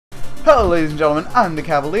Hello ladies and gentlemen, I'm the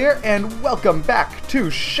Cavalier, and welcome back to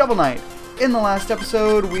Shovel Knight. In the last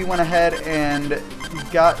episode, we went ahead and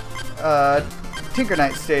got Tinker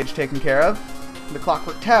Knight stage taken care of, the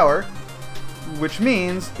Clockwork Tower, which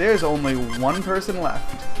means there's only one person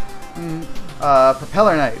left.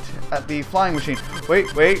 Propeller Knight at the flying machine. Wait,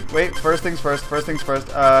 first things first,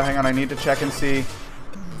 hang on, I need to check and see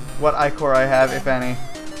what Ichor I have, if any.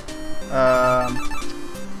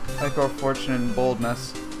 Ichor, Fortune, and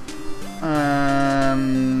Boldness. Okay.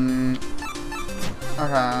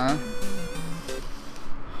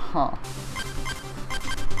 Huh.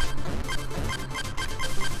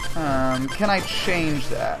 Can I change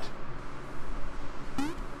that?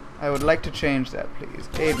 I would like to change that, please.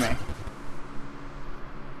 Aid me.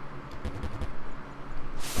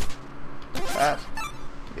 That.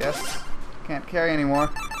 Yes. Can't carry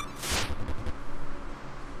anymore.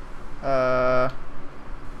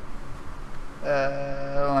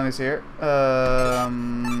 Let me see here. Let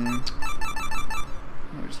me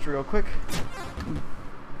just real quick.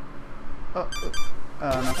 Oh,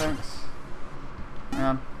 no thanks. Hang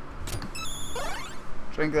on.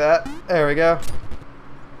 Drink that. There we go.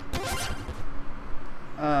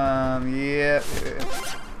 Yeah.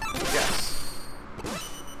 Yes.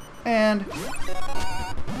 And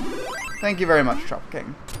thank you very much, Tropic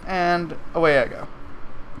King. And away I go.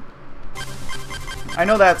 I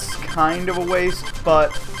know that's kind of a waste,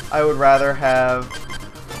 but I would rather have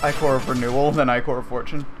Ichor of Renewal than Ichor of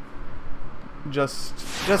Fortune. Just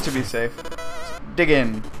to be safe. Dig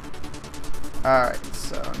in. Alright,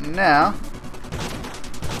 so now...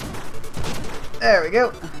 There we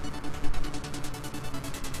go.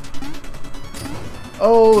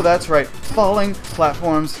 Oh, that's right. Falling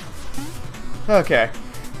platforms. Okay.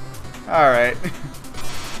 Alright.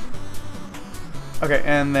 Okay,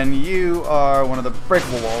 and then you are one of the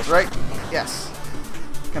breakable walls, right? Yes.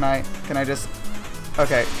 Can I just...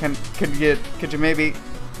 Okay, could you maybe...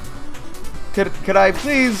 Could I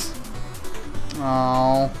please...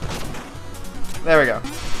 Oh. There we go.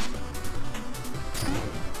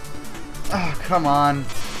 Oh, come on.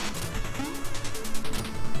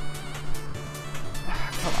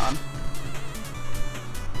 Come on.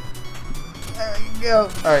 There we go.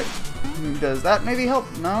 Alright. Does that maybe help?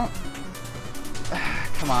 No?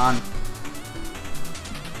 Come on.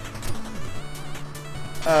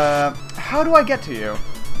 How do I get to you?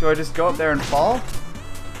 Do I just go up there and fall?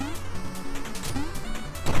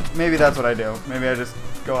 Maybe that's what I do. Maybe I just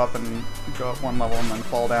go up one level and then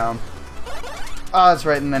fall down. Oh, that's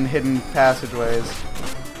right, and then hidden passageways.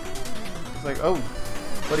 It's like, oh,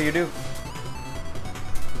 what do you do?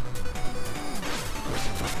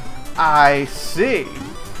 I see.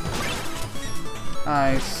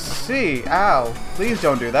 I see. Ow. Please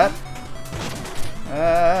don't do that.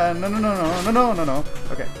 No.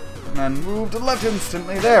 Okay. And then move to the left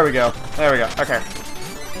instantly. There we go. There we go. Okay.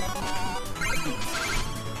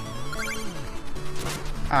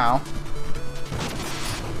 Ow.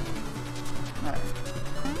 Right.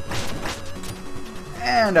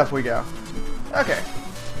 And up we go. Okay.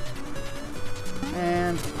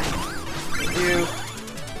 And get you.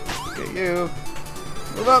 Get you.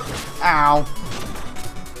 Move up. Ow.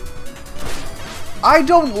 I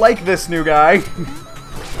don't like this new guy.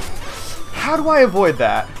 How do I avoid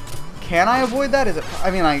that? Can I avoid that? Is it?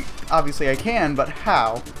 I mean, obviously I can, but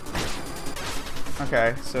how?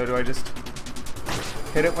 Okay, so do I just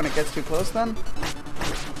hit it when it gets too close then?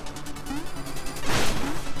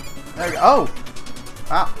 There we go. Oh!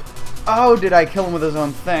 Wow. Oh, did I kill him with his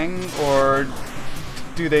own thing, or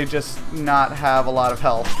do they just not have a lot of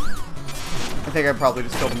health? I think I probably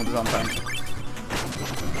just killed him with his own thing.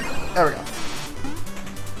 There we go.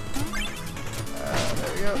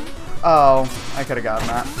 Oh, I could have gotten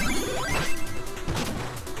that.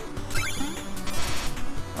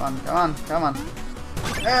 Come on.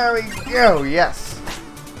 There we go, yes.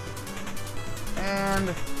 And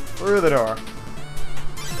through the door.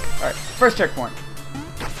 Alright, first checkpoint.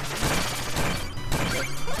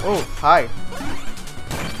 Oh, hi.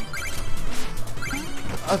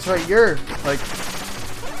 That's right, you're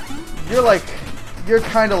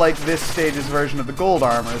kind of like this stage's version of the gold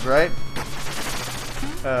armors, right?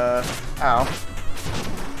 Ow.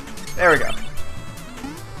 There we go.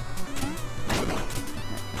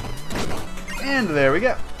 And there we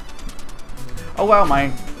go. Oh wow,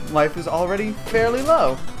 my life is already fairly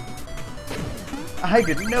low. I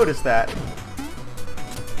didn't notice that.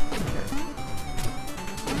 Okay.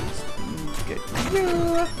 Get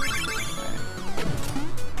you.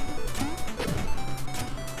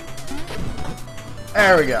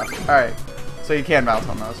 There we go. Alright. So you can bounce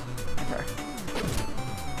on those. Okay.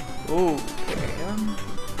 Ooh. Okay.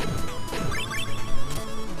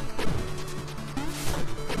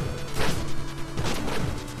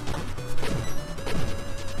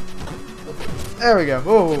 There we go.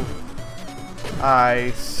 Oh,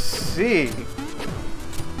 I see.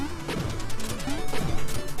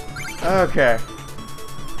 Okay.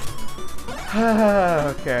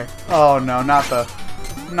 Okay. Oh no, not the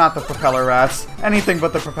propeller rats. Anything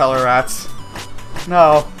but the propeller rats.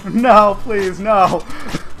 No, no, please, no.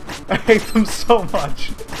 I hate them so much.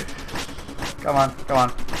 Come on, come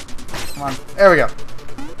on, come on. There we go.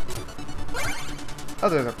 Oh,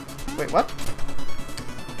 there's a. Wait, what?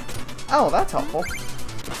 Oh, that's helpful.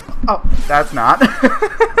 Oh, that's not.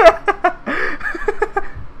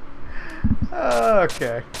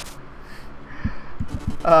 Okay.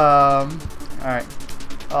 Alright.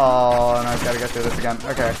 Oh, and I've got to get through this again.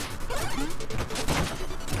 Okay.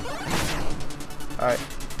 Alright.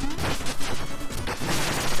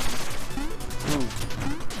 Ooh.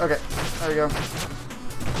 Okay, there we go.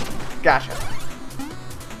 Gotcha.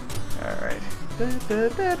 Alright.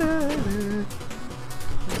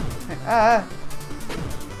 Ah!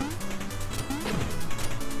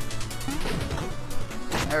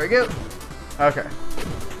 There we go. Okay.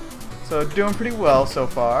 So, doing pretty well so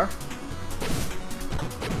far.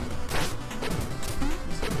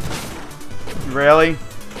 Really?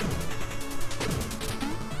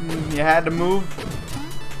 You had to move?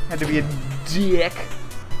 Had to be a dick.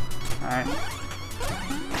 Alright.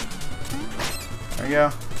 There we go.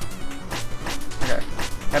 Okay.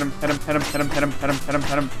 Hit him, hit him, hit him, hit him, hit him, hit him, hit him,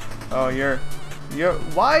 hit him. Oh, you're...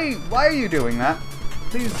 Why are you doing that?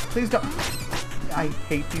 Please don't... I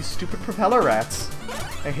hate these stupid propeller rats.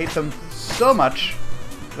 I hate them so much.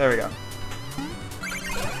 There we go.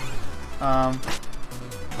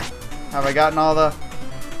 Have I gotten all the...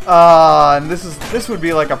 and this would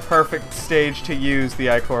be like a perfect stage to use the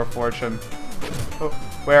Ichor of Fortune. Oh,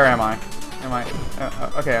 where am I?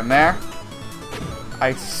 Okay, I'm there.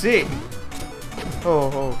 I see.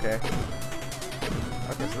 Oh, okay.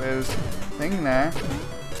 Okay, so there's thing there.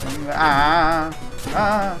 Thing there.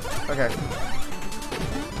 Okay.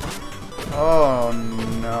 Oh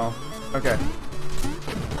no. Okay.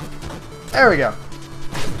 There we go.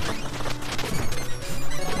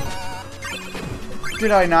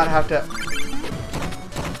 Did I not have to...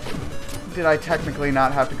 Did I technically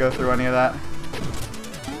not have to go through any of that?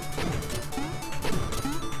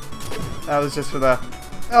 That was just for the...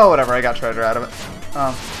 Oh, whatever, I got treasure out of it.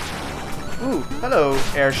 Ooh, hello,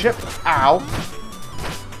 airship. Ow.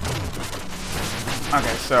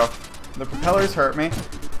 Okay, so... The propellers hurt me.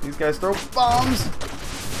 These guys throw bombs!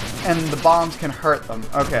 And the bombs can hurt them.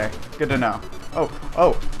 Okay, good to know. Oh.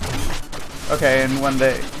 Okay, and when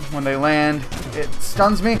they land, it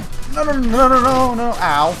stuns me. No,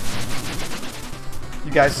 ow.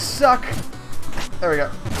 You guys suck. There we go.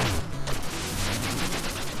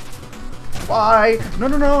 Why? No,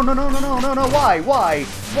 why?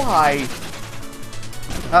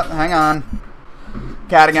 Oh, hang on.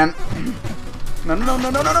 Cat again. No.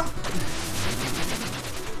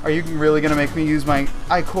 Are you really gonna make me use my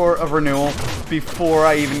Ichor of Renewal before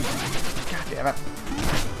I even... God damn it.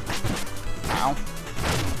 Ow.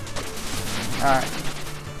 Alright,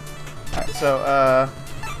 so,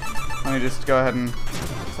 let me just go ahead and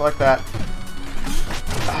select that.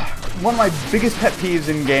 One of my biggest pet peeves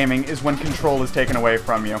in gaming is when control is taken away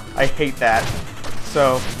from you. I hate that.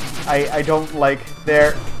 So, I don't like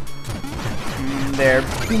their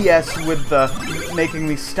BS with the making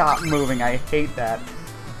me stop moving. I hate that.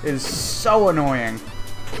 It is so annoying.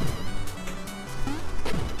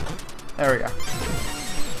 There we go.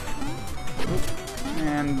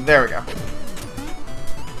 And there we go.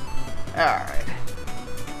 Alright.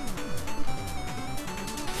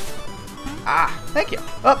 Ah, thank you.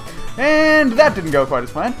 Oh, and that didn't go quite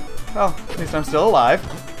as planned. Well, at least I'm still alive.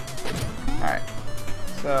 Alright.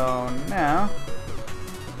 So now...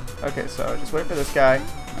 Okay, so just wait for this guy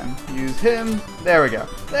and use him. There we go.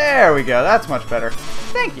 There we go. That's much better.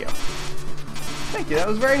 Thank you. Thank you. That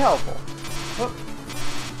was very helpful. Oh.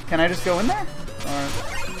 Can I just go in there? Or...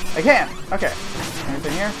 I can. Okay.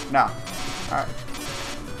 Anything here? No. Alright.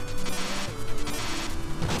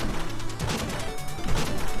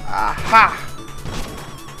 Aha!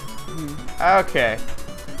 Okay.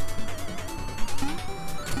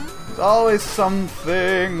 There's always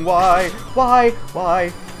something. Why?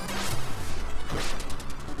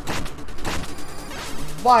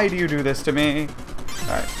 Why do you do this to me?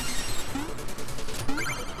 Alright.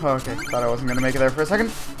 Okay, thought I wasn't gonna make it there for a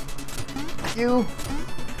second. You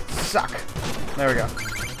suck. There we go.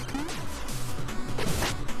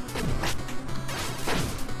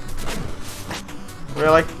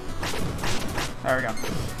 Really? There we go.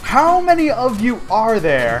 How many of you are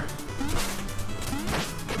there?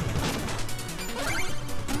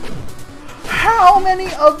 How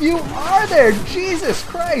many of you are there? Jesus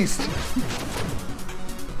Christ!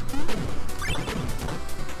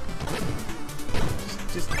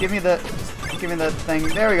 Just give me the thing.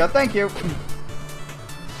 There we go. Thank you.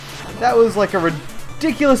 That was like a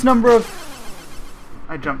ridiculous number of...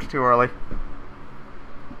 I jumped too early.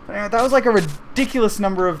 That was like a ridiculous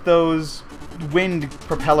number of those wind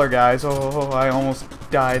propeller guys. Oh, I almost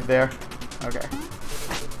died there. Okay.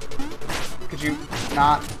 Could you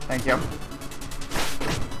not? Thank you.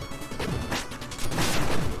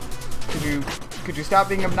 Could you stop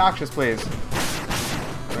being obnoxious, please?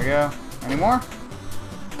 There we go. Any more?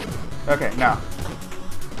 Okay, no.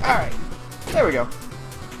 Alright. There we go.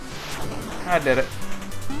 I did it.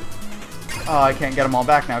 Oh, I can't get them all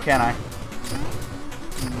back now, can I?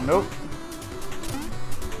 Nope.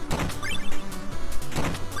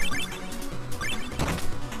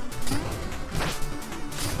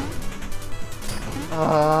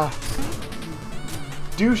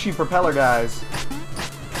 Douchey propeller guys.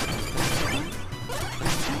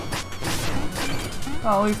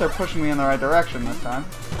 Well, at least they're pushing me in the right direction this time.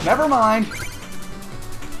 Never mind.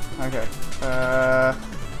 Okay.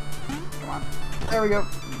 Come on. There we go.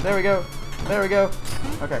 There we go. There we go.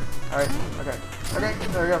 Okay. Alright. Okay. Okay.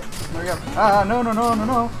 There we go. There we go. Ah, no, no, no, no,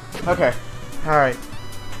 no. Okay. Alright.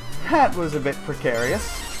 That was a bit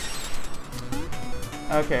precarious.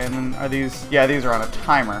 Okay, and then are these... Yeah, these are on a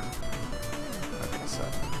timer. Okay, so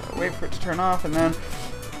wait for it to turn off, and then...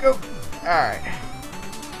 Go! Alright.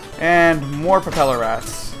 And more propeller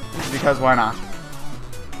rats. Because why not?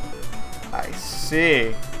 I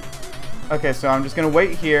see. Okay, so I'm just gonna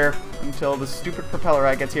wait here until the stupid propeller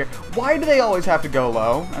rat gets here. Why do they always have to go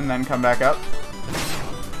low and then come back up?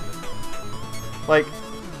 Like,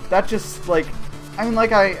 that just, like... I mean,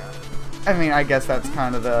 like, I mean, I guess that's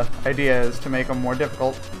kind of the idea, is to make them more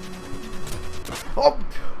difficult. Oh!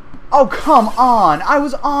 Oh, come on! I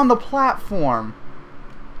was on the platform!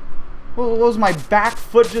 Well, was my back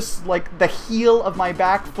foot just, like, the heel of my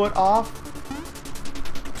back foot off?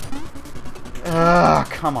 Ugh,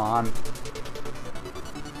 come on.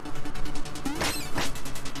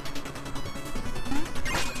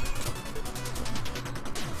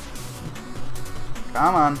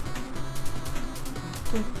 Come on.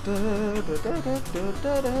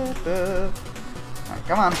 Alright,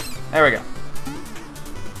 come on. There we go.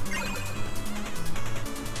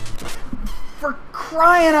 For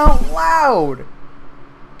crying out loud!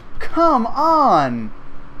 Come on!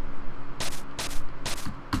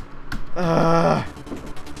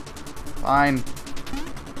 Fine.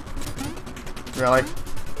 Really?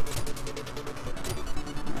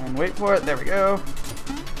 And wait for it. There we go.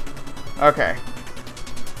 Okay.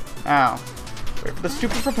 Now, wait for the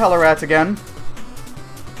stupid propeller rats again.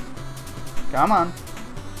 Come on.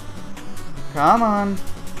 Come on.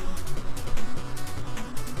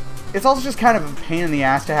 It's also just kind of a pain in the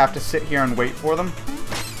ass to have to sit here and wait for them.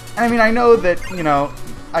 And I mean, I know that, you know,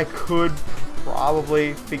 I could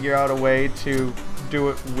probably figure out a way to do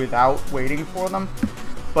it without waiting for them,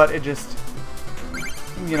 but it just,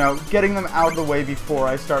 you know, getting them out of the way before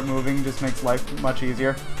I start moving just makes life much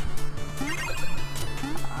easier.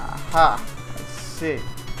 Aha, I see.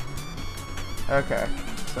 Okay,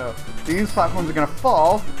 so these platforms are gonna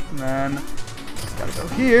fall, and then just gotta go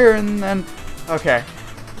here, and then, okay.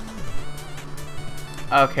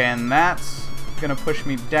 Okay, and that's gonna push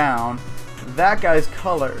me down. That guy's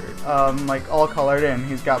colored, like all colored in.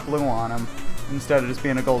 He's got blue on him instead of just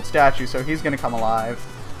being a gold statue, so he's gonna come alive.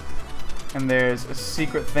 And there's a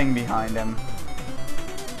secret thing behind him.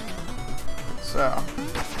 So.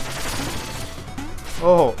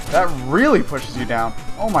 Oh, that really pushes you down.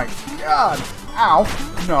 Oh my god. Ow.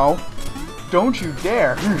 No. Don't you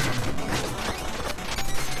dare.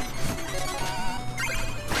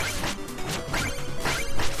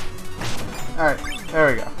 Alright, there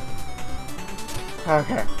we go.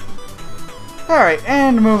 Okay. Alright,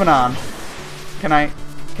 and moving on. Can I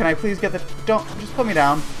please get the... Don't, just put me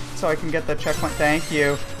down so I can get the checkpoint. Thank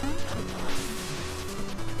you.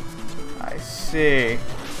 I see.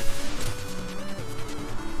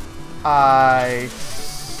 I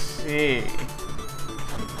see.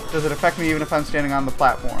 Does it affect me even if I'm standing on the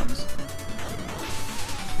platforms?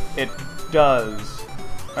 It does.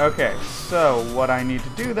 Okay, so what I need to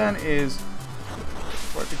do then is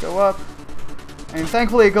for it to go up. And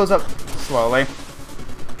thankfully it goes up slowly.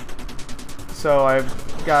 So I've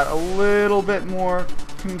got a little bit more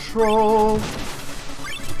control.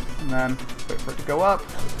 And then wait for it to go up.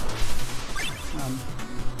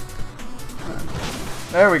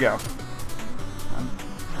 There we go.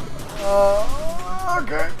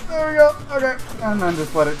 Okay, there we go. Okay, and then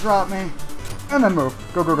just let it drop me. And then move.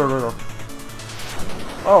 Go, go, go, go, go.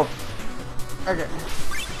 Oh. Okay.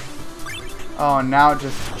 Oh, and now it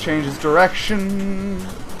just changes direction.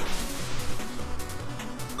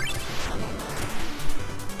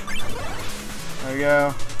 There we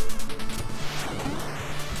go.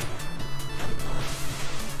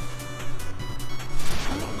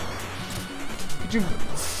 Could you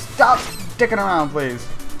stop dicking around, please?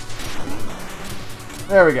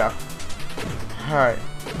 There we go. Alright.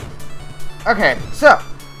 Okay, so,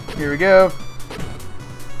 here we go.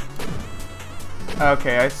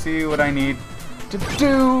 Okay, I see what I need to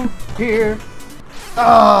do here.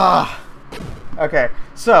 Ah! Okay,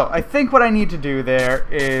 so I think what I need to do there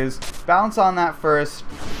is bounce on that first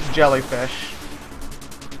jellyfish.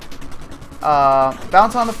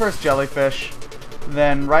 Bounce on the first jellyfish,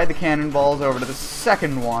 then ride the cannonballs over to the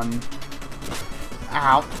second one.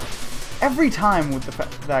 Ow. Every time with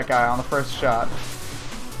that guy on the first shot.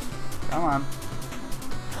 Come on.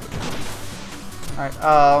 Alright,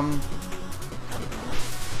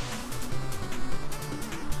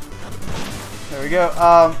 there we go.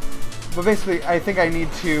 But basically, I think I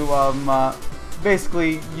need to,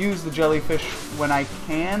 basically use the jellyfish when I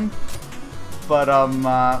can, but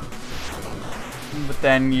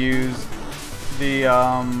then use the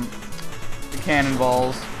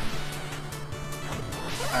cannonballs.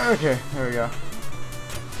 Okay, there we go.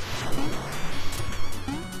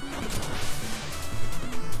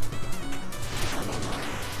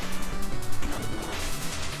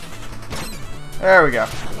 There we go.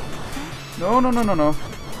 No, no, no, no, no.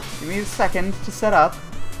 Give me a second to set up.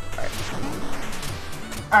 Alright.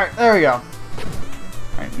 Alright, there we go.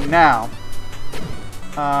 Alright, now.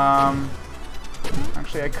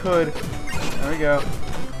 Actually, I could. There we go.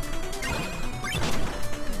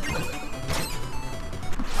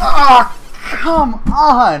 Ah, come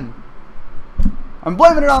on! I'm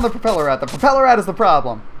blaming it on the propeller rat. The propeller rat is the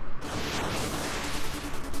problem.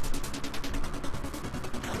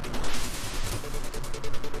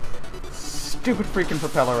 Stupid freaking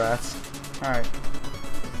propeller rats. Alright.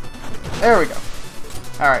 There we go.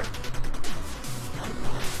 Alright.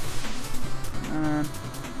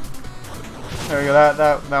 There we go.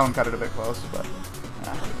 That one cut it a bit close, but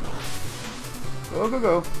yeah. Go, go,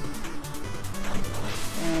 go.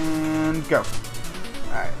 And go.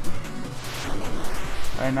 Alright.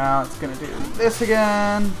 Right now it's gonna do this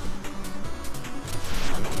again.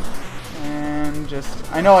 And just,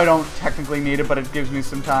 I know I don't technically need it, but it gives me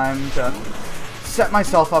some time to set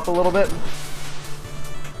myself up a little bit.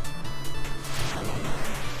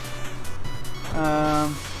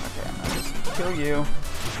 Okay, I'm gonna just kill you.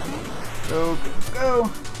 Go, go,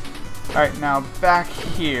 go. Alright, now back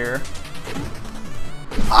here.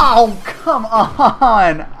 Oh, come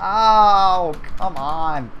on! Oh, come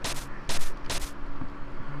on!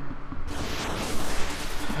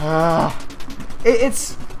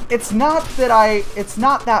 It's not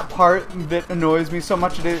that part that annoys me so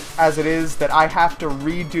much as it is that I have to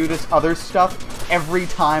redo this other stuff every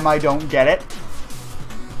time I don't get it.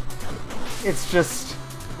 It's just,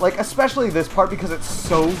 like, especially this part because it's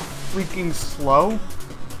so freaking slow.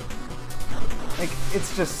 Like,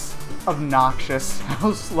 it's just obnoxious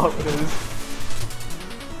how slow it is.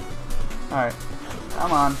 Alright,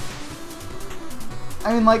 come on.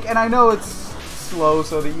 I mean, like, and I know it's slow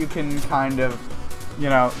so that you can kind of, you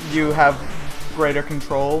know, you have greater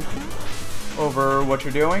control over what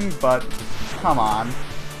you're doing, but come on.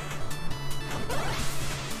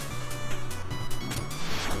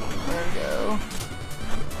 There we go.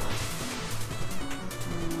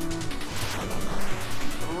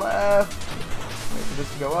 Left. Wait for this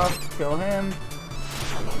to go up. Kill him.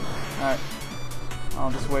 Alright.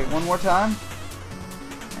 I'll just wait one more time.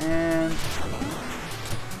 And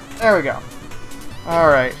there we go.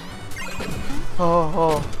 Alright.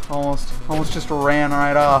 Oh, almost just ran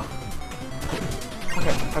right off.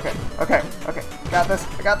 Okay. Got this,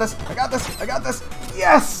 I got this.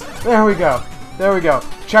 Yes! There we go.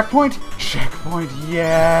 Checkpoint? Checkpoint,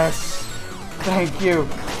 yes! Thank you.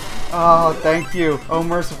 Oh, thank you. Oh,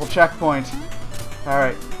 merciful checkpoint.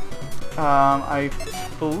 Alright. I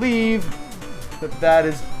believe that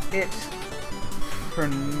is it for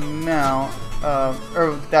now.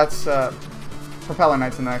 Or that's, Propeller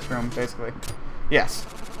Knight's in the next room, basically. Yes.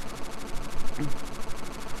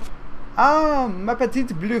 Ah, my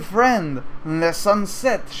petite blue friend. The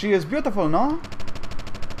sunset. She is beautiful, no?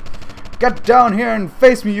 Get down here and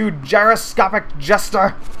face me, you gyroscopic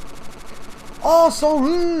jester. Oh, so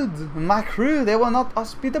rude. My crew, they were not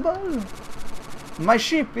hospitable. My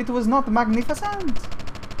ship, it was not magnificent.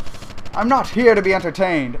 I'm not here to be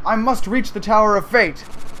entertained. I must reach the Tower of Fate.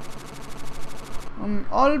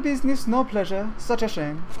 All business, no pleasure. Such a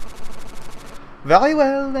shame. Very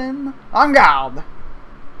well then. On guard.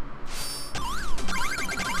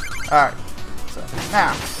 Alright. So,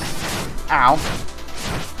 now. Ow.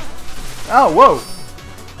 Oh, whoa.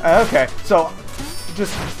 Okay, so,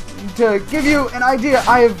 just to give you an idea,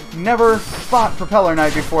 I have never fought Propeller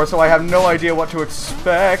Knight before, so I have no idea what to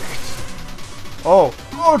expect. Oh.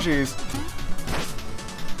 Oh, jeez.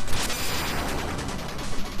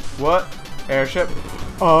 What? Airship?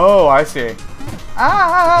 Oh, I see.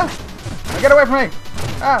 Ah! Get away from me!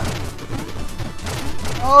 Ah!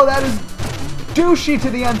 Oh, that is douchey to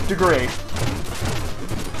the nth degree.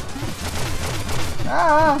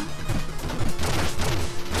 Ah!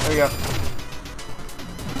 There we go.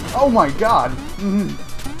 Oh my god!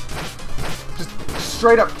 Just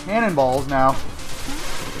straight up cannonballs now.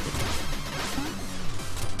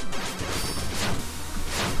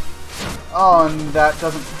 Oh, and that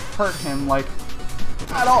doesn't hurt him, like,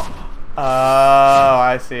 at all. Oh,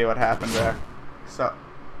 I see what happened there. So,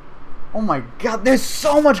 oh my god, there's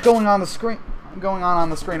so much going on the screen, on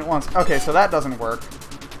the screen at once. Okay, so that doesn't work.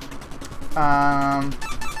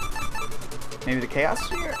 Maybe the Chaos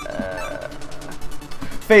Sphere?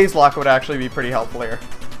 Phase Lock would actually be pretty helpful here.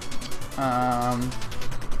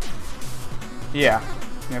 Yeah,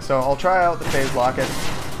 so I'll try out the Phase Lock it.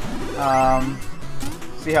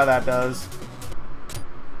 See how that does.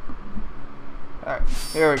 Alright,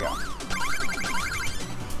 here we go.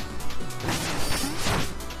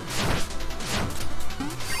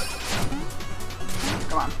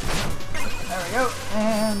 Come on. There we go.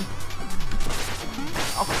 And...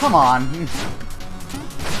 oh, come on.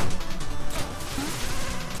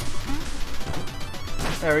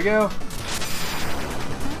 There we go.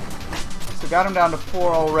 So got him down to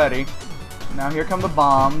 4 already. Now here come the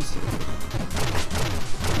bombs.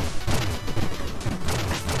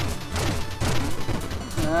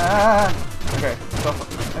 Okay, so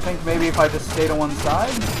I think maybe if I just stay to one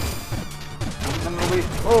side, then it'll be...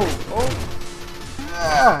 oh, oh!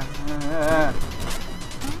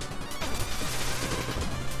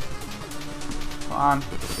 Come on.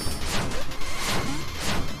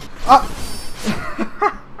 Ah!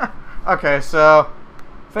 Okay, so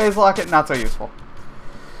phase lock it, not so useful.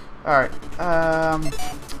 Alright, oh,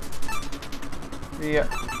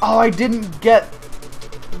 I didn't get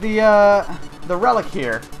the relic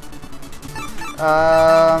here.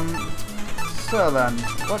 So then,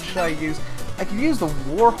 what should I use? I could use the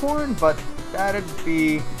war horn, but that'd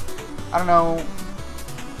be, I don't know.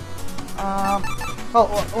 Well,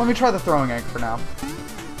 let me try the throwing egg for now.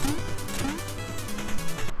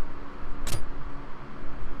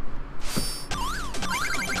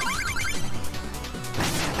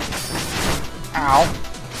 Ow.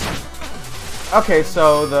 Okay,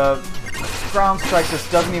 so the ground strike just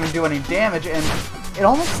doesn't even do any damage, and it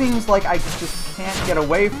almost seems like I just can't get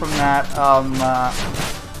away from that,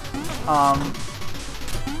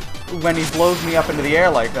 when he blows me up into the air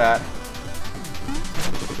like that.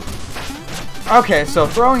 Okay, so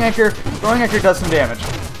throwing anchor does some damage.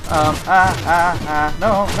 No,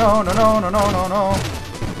 no, no, no, no, no, no, no.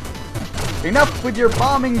 Enough with your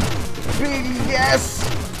bombing, big yes!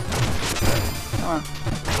 Come on.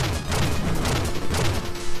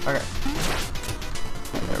 Okay.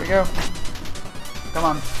 There we go. Come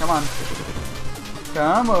on, come on.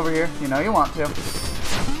 Come over here. You know you want to.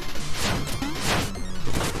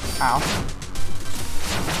 Ow.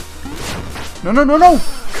 No, no, no, no!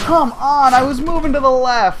 Come on! I was moving to the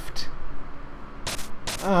left!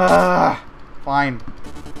 Fine.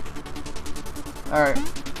 Alright.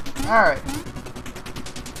 Alright.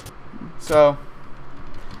 So...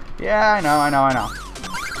 yeah, I know, I know, I know.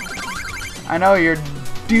 I know you're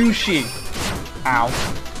douchey. Ow.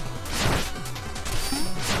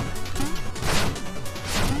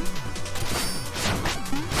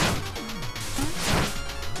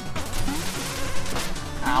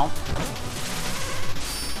 Ow.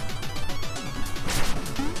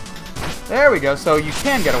 There we go, so you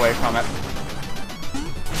can get away from it.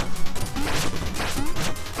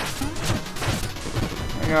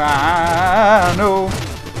 Ah, no.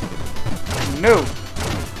 No.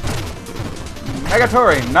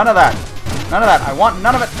 Negatory, none of that. None of that. I want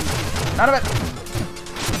none of it. None of it.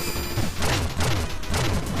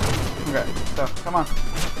 Okay, so, come on.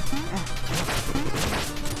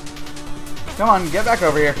 Come on, get back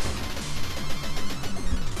over here.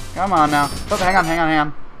 Come on now. Oh, hang on, hang on, hang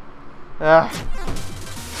on.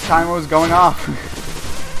 Timer was going off.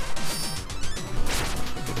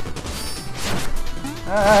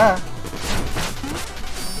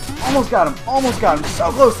 Almost got him. Almost got him.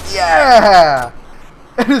 So close. Yeah!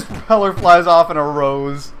 And his propeller flies off in a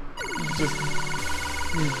rose. Just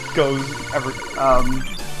goes every...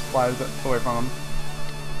 flies away from him.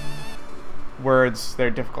 Words,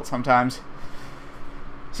 they're difficult sometimes.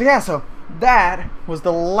 So yeah, so that was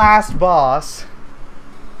the last boss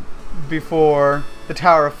before the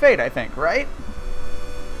Tower of Fate, I think, right?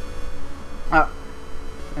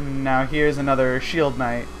 And now here's another Shield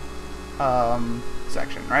Knight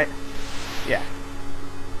section, right? Yeah.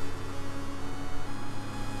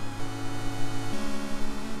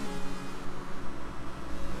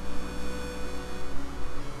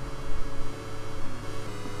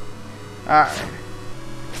 Alright.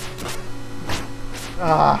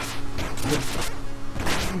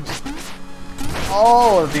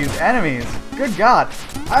 All of these enemies. Good God.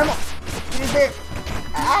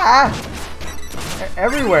 They're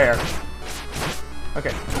everywhere.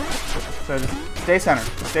 Okay. So just stay center.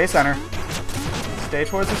 Stay center. Stay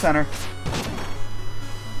towards the center.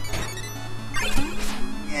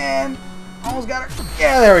 And almost got her.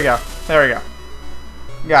 Yeah, there we go. There we go.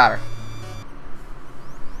 Got her.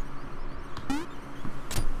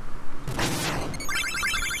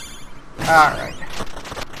 Alright.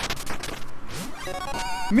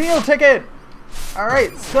 Meal ticket!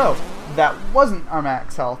 Alright, so that wasn't our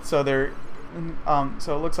max health, so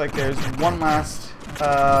so it looks like there's one last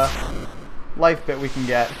life bit we can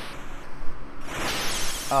get.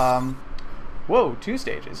 Whoa, 2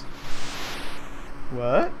 stages.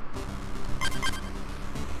 What?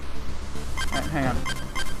 Alright, hang on.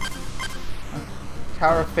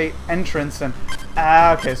 Tower of Fate entrance and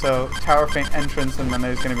okay, so Tower of Fate entrance and then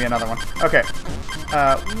there's gonna be another one. Okay.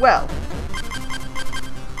 Well.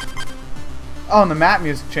 Oh, and the map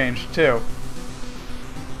music changed too.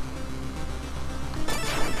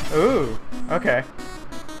 Ooh, okay.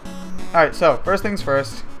 Alright, so first things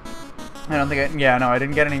first. I don't think I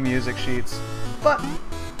didn't get any music sheets. But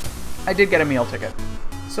I did get a meal ticket.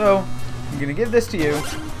 So I'm gonna give this to you.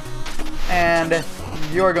 And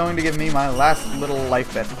you're going to give me my last little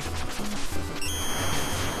life bit.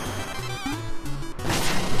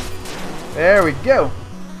 There we go.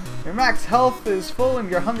 Your max health is full and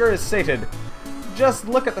your hunger is sated. Just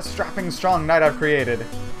look at the strapping strong knight I've created.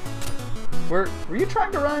 Were you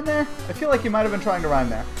trying to rhyme there? I feel like you might have been trying to rhyme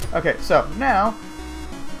there. Okay, so now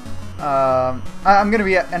I'm going to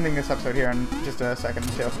be ending this episode here in just a second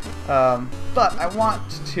too. But I want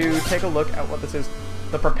to take a look at what this is.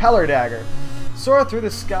 The Propeller Dagger. Soar through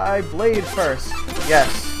the sky, blade first.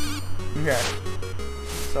 Yes. Okay.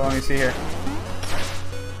 So let me see here.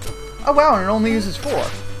 Oh wow, and it only uses 4.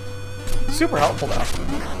 Super helpful though.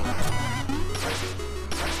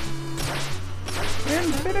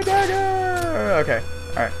 Infinite Dagger! Okay,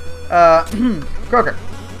 alright. Croaker.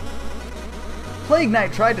 Plague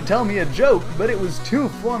Knight tried to tell me a joke, but it was too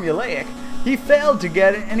formulaic. He failed to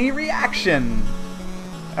get any reaction.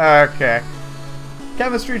 Okay.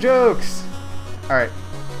 Chemistry jokes! Alright.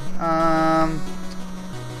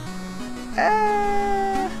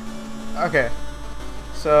 Okay.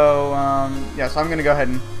 So, yeah, so I'm gonna go ahead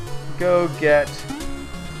and go get...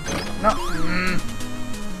 No!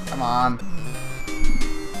 Come on.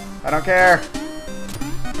 I don't care.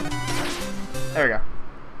 There we go.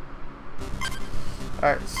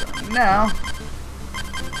 Alright, so now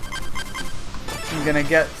I'm gonna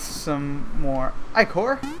get some more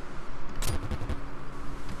Ichor.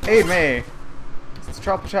 Aid me! It's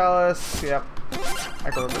Tropical Chalice, yep.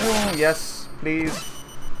 Ichor renewal, yes, please.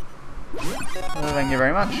 Thank you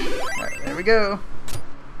very much. Alright, there we go.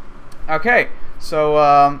 Okay, so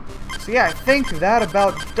yeah, I think that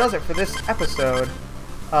about does it for this episode.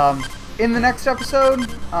 In the next episode,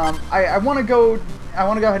 I want to go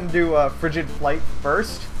ahead and do Frigid Flight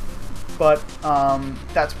first, but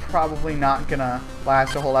that's probably not gonna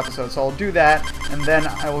last a whole episode. So I'll do that, and then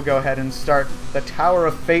I will go ahead and start the Tower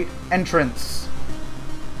of Fate entrance.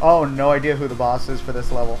 Oh, no idea who the boss is for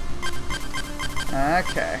this level.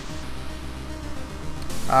 Okay.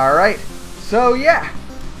 Alright, so yeah.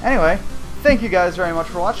 Anyway, thank you guys very much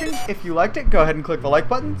for watching. If you liked it, go ahead and click the like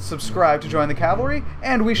button, subscribe to join the cavalry,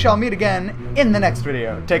 and we shall meet again in the next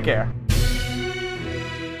video. Take care.